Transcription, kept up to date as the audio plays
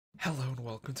Hello and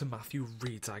welcome to Matthew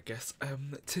Reads, I guess.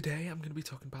 Today I'm going to be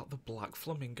talking about The Black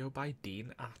Flamingo by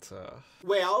Dean Atta.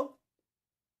 Well,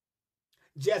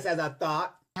 just as I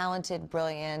thought. Talented,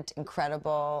 brilliant,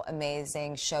 incredible,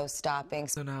 amazing, show-stopping.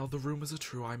 So now, the rumours are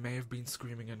true. I may have been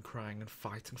screaming and crying and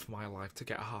fighting for my life to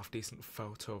get a half-decent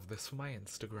photo of this for my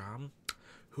Instagram.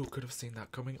 Who could have seen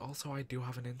that coming? Also, I do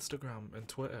have an Instagram and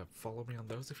Twitter. Follow me on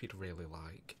those if you'd really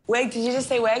like. Wig, did you just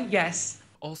say wig? Yes.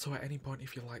 Also, at any point,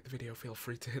 if you like the video, feel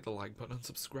free to hit the like button and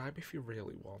subscribe if you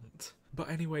really want. But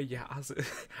anyway, yeah,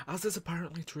 as is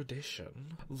apparently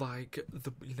tradition, like, the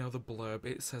blurb,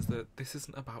 it says that this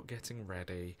isn't about getting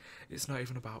ready. It's not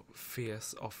even about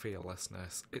fierce or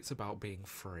fearlessness. It's about being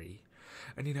free.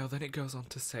 And then it goes on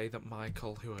to say that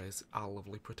Michael, who is our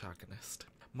lovely protagonist,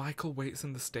 Michael waits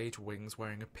in the stage wings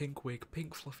wearing a pink wig,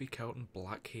 pink fluffy coat and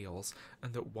black heels,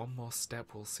 and that one more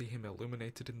step will see him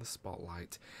illuminated in the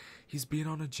spotlight. He's been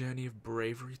on a journey of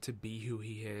bravery to be who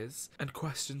he is, and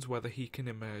questions whether he can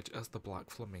emerge as the Black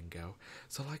Flamingo.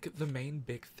 So, like, the main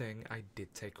big thing I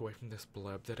did take away from this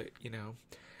blurb, that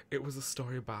it was a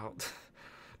story about,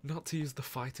 not to use the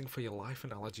fighting for your life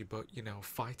analogy, but,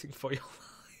 fighting for your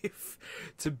life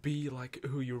to be, like,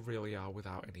 who you really are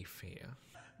without any fear.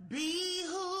 Be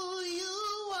who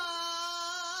you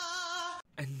are.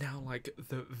 And now, like,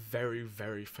 the very,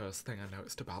 very first thing I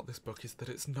noticed about this book is that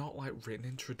it's not, like, written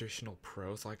in traditional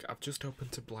prose. Like, I've just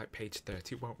opened to, like, page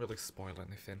 30, it won't really spoil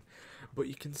anything. But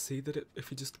you can see that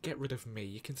if you just get rid of me,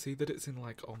 you can see that it's in,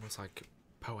 like, almost, like,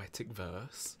 poetic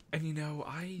verse. And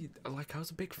I was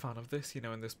a big fan of this,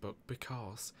 in this book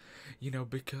because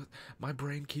my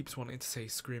brain keeps wanting to say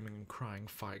screaming and crying,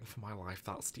 fighting for my life,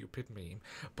 that stupid meme.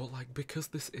 But, like, because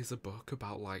this is a book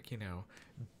about, like,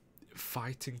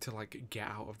 fighting to, like, get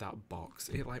out of that box,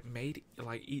 it, like, made,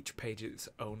 like, each page its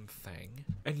own thing.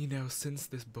 And since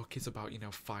this book is about,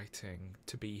 fighting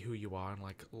to be who you are and,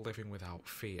 like, living without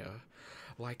fear,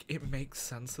 like, it makes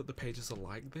sense that the pages are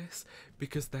like this,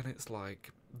 because then it's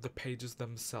like the pages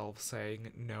themselves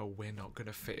saying, no, we're not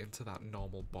gonna fit into that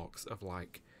normal box of,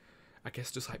 like, I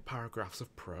guess just, like, paragraphs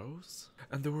of prose.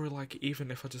 And there were, like, even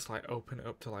if I just, like, open it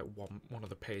up to, like, one of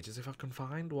the pages, if I can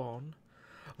find one,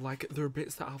 like, there are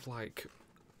bits that have, like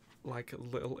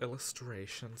little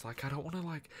illustrations. Like, I don't want to,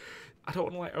 like,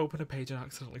 open a page and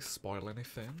accidentally spoil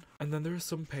anything. And then there are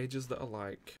some pages that are,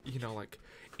 like, like,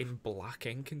 in black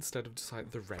ink instead of just,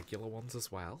 like, the regular ones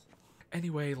as well.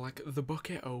 Anyway, like, the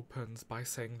book, it opens by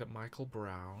saying that Michael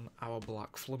Brown, our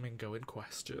Black Flamingo in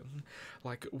question,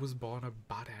 like, was born a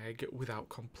bad egg without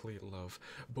complete love.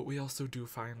 But we also do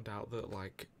find out that,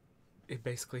 like,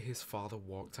 basically his father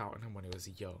walked out on him when he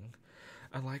was young.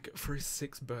 And, like, for his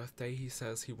 6th birthday, he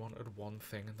says he wanted one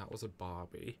thing, and that was a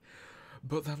Barbie.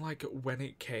 But then, like, when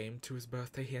it came to his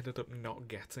birthday, he ended up not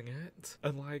getting it.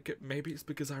 And, like, maybe it's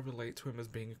because I relate to him as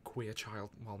being a queer child.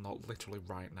 Well, not literally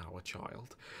right now a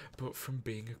child, but from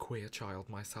being a queer child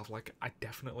myself, like, I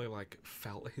definitely, like,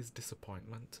 felt his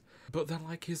disappointment. But then,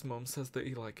 like, his mum says that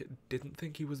he, like, didn't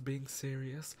think he was being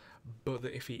serious, but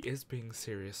that if he is being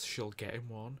serious, she'll get him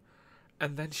one.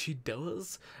 And then she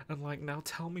does, and, like, now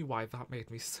tell me why that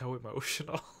made me so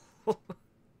emotional.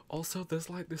 Also, there's,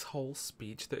 like, this whole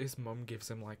speech that his mum gives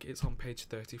him, like, it's on page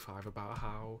 35, about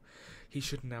how he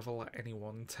should never let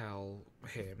anyone tell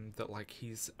him that, like,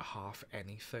 he's half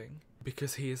anything.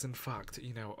 Because he is, in fact,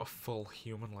 a full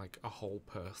human, like, a whole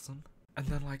person. And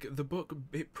then, like, the book,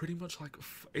 it pretty much, like,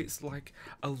 it's, like,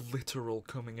 a literal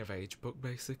coming-of-age book,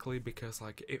 basically, because,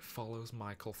 like, it follows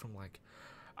Michael from, like,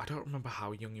 I don't remember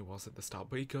how young he was at the start,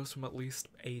 but he goes from at least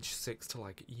age 6 to,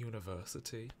 like,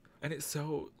 university. And it's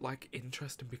so, like,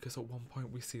 interesting because at one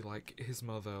point we see, like, his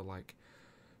mother, like,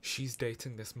 she's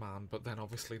dating this man, but then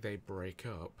obviously they break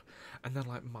up. And then,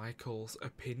 like, Michael's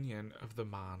opinion of the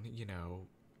man,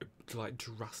 like,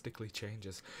 drastically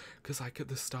changes. Because, like, at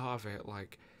the start of it,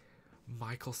 like,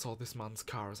 Michael saw this man's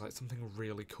car as, like, something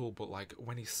really cool, but, like,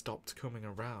 when he stopped coming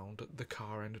around, the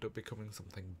car ended up becoming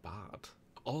something bad.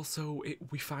 Also,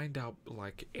 we find out,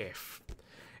 like, if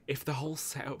the whole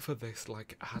setup for this,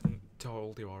 like, hadn't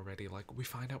told you already, like, we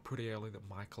find out pretty early that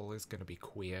Michael is gonna be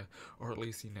queer, or at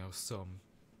least, some,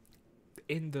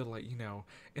 in the, like,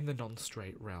 in the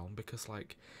non-straight realm, because,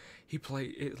 like,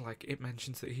 it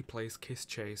mentions that he plays kiss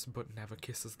chase but never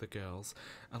kisses the girls,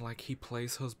 and, like, he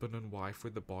plays husband and wife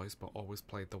with the boys but always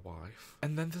played the wife.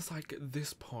 And then there's, like,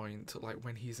 this point, like,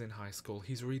 when he's in high school,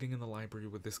 he's reading in the library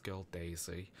with this girl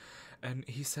Daisy, and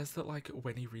he says that, like,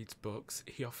 when he reads books,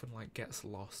 he often, like, gets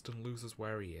lost and loses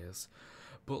where he is,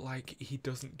 but, like, he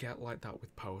doesn't get like that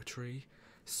with poetry.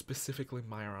 Specifically,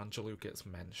 Maya Angelou gets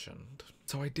mentioned.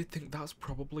 So I did think that's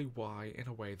probably why, in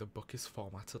a way, the book is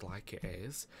formatted like it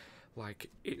is. Like,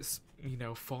 it's, you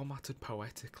know, formatted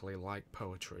poetically like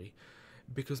poetry,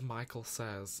 because Michael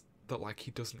says that, like,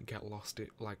 he doesn't get lost at,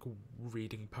 like,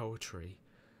 reading poetry.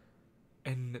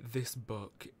 And this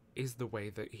book is the way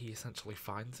that he essentially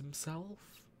finds himself.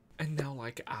 And now,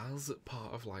 like, as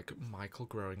part of, like, Michael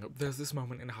growing up, there's this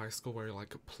moment in high school where he,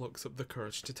 like, plucks up the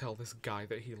courage to tell this guy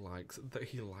that he likes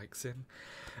him.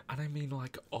 And I mean,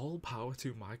 like, all power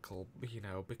to Michael, you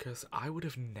know, because I would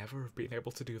have never have been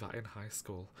able to do that in high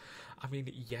school. I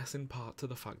mean, yes, in part to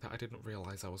the fact that I didn't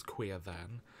realise I was queer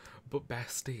then, but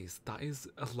besties, that is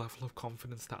a level of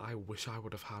confidence that I wish I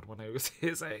would have had when I was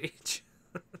his age.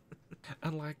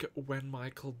 And, like, when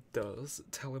Michael does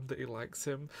tell him that he likes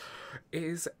him, it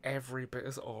is every bit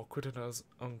as awkward and as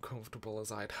uncomfortable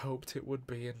as I'd hoped it would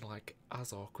be, and, like,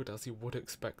 as awkward as you would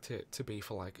expect it to be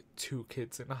for, like, two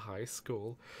kids in a high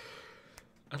school.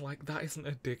 And, like, that isn't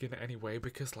a dig in any way,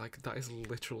 because, like, that is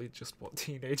literally just what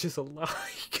teenagers are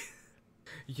like.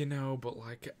 You know, but,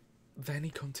 like, then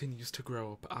he continues to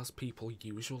grow up as people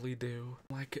usually do.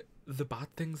 Like, the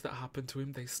bad things that happen to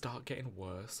him, they start getting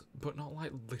worse, but not,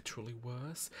 like, literally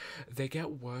worse. They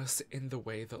get worse in the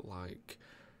way that, like,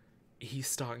 he's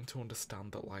starting to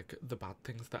understand that, like, the bad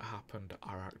things that happened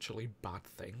are actually bad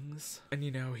things. And,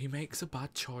 you know, he makes a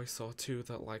bad choice or two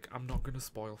that, like, I'm not gonna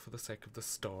spoil for the sake of the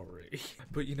story.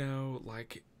 But, you know,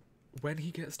 like, when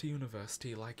he gets to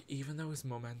university, like, even though his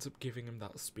mum ends up giving him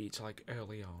that speech, like,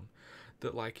 early on,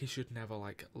 that, like, he should never,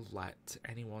 like, let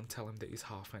anyone tell him that he's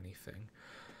half anything,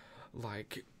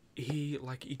 like, he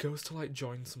goes to, like,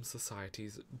 join some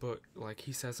societies, but, like,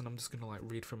 he says, and I'm just gonna, like,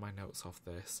 read from my notes off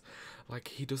this, like,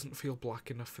 he doesn't feel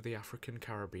black enough for the African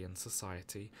Caribbean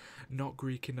Society, not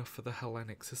Greek enough for the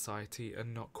Hellenic Society,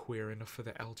 and not queer enough for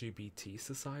the LGBT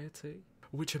Society.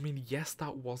 Which, I mean, yes,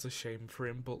 that was a shame for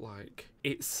him, but, like,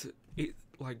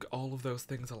 like, all of those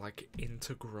things are, like,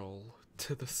 integral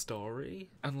to the story.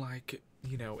 And, like,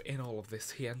 you know, in all of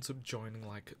this, he ends up joining,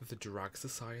 like, the drag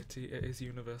society at his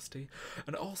university.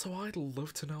 And also, I'd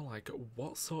love to know, like,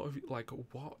 what sort of, like,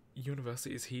 what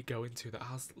university is he going to that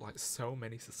has, like, so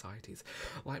many societies?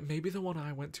 Like, maybe the one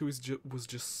I went to was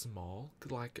just small.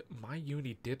 Like, my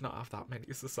uni did not have that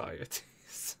many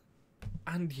societies.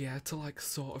 And yeah, to, like,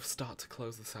 sort of start to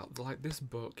close this out, like, this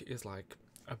book is, like,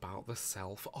 about the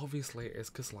self. Obviously it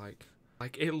is, because, like,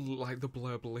 the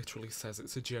blurb literally says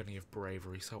it's a journey of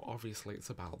bravery, so obviously it's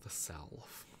about the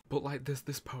self. But, like, there's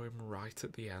this poem right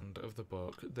at the end of the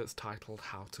book that's titled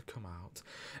How to Come Out.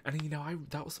 And, you know,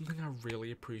 that was something I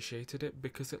really appreciated it,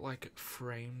 because it, like,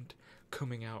 framed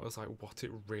coming out as, like, what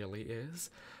it really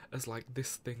is. As, like,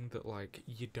 this thing that, like,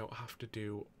 you don't have to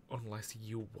do unless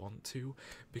you want to,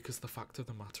 because the fact of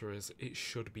the matter is, it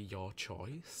should be your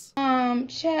choice.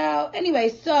 Child. Anyway,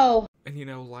 so. And, you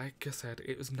know, like I said,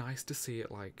 it was nice to see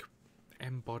it, like,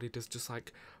 embodied as just,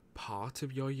 like, part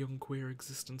of your young queer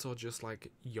existence, or just, like,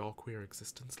 your queer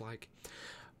existence. Like,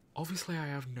 obviously I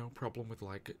have no problem with,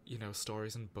 like, you know,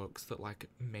 stories and books that, like,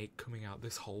 make coming out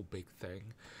this whole big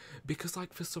thing, because,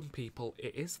 like, for some people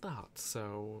it is that.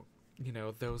 So, you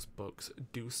know, those books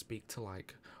do speak to,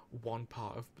 like, one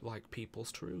part of, like,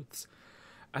 people's truths.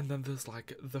 And then there's,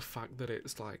 like, the fact that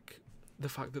it's, like, the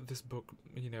fact that this book,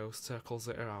 you know, circles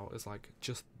it out as, like,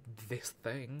 just this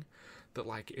thing that,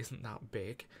 like, isn't that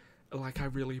big. Like, I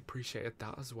really appreciated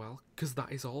that as well, because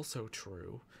that is also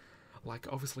true. Like,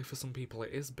 obviously for some people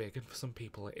it is big, and for some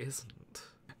people it isn't.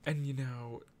 And, you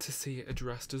know, to see it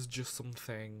addressed as just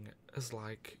something, as,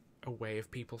 like, a way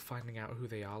of people finding out who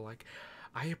they are, like,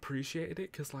 I appreciated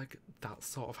it, because, like, that's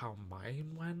sort of how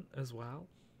mine went as well.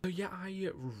 So yeah, I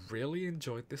really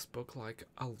enjoyed this book, like,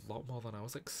 a lot more than I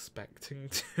was expecting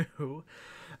to.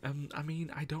 I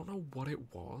mean, I don't know what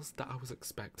it was that I was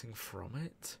expecting from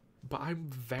it, but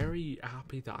I'm very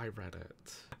happy that I read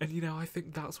it. And, you know, I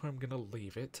think that's where I'm gonna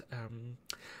leave it.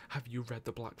 Have you read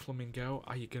The Black Flamingo?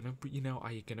 Are you gonna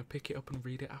pick it up and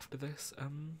read it after this?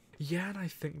 Yeah, and I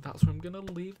think that's where I'm gonna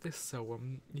leave this, so,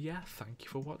 yeah, thank you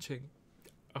for watching.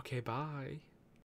 Okay, bye.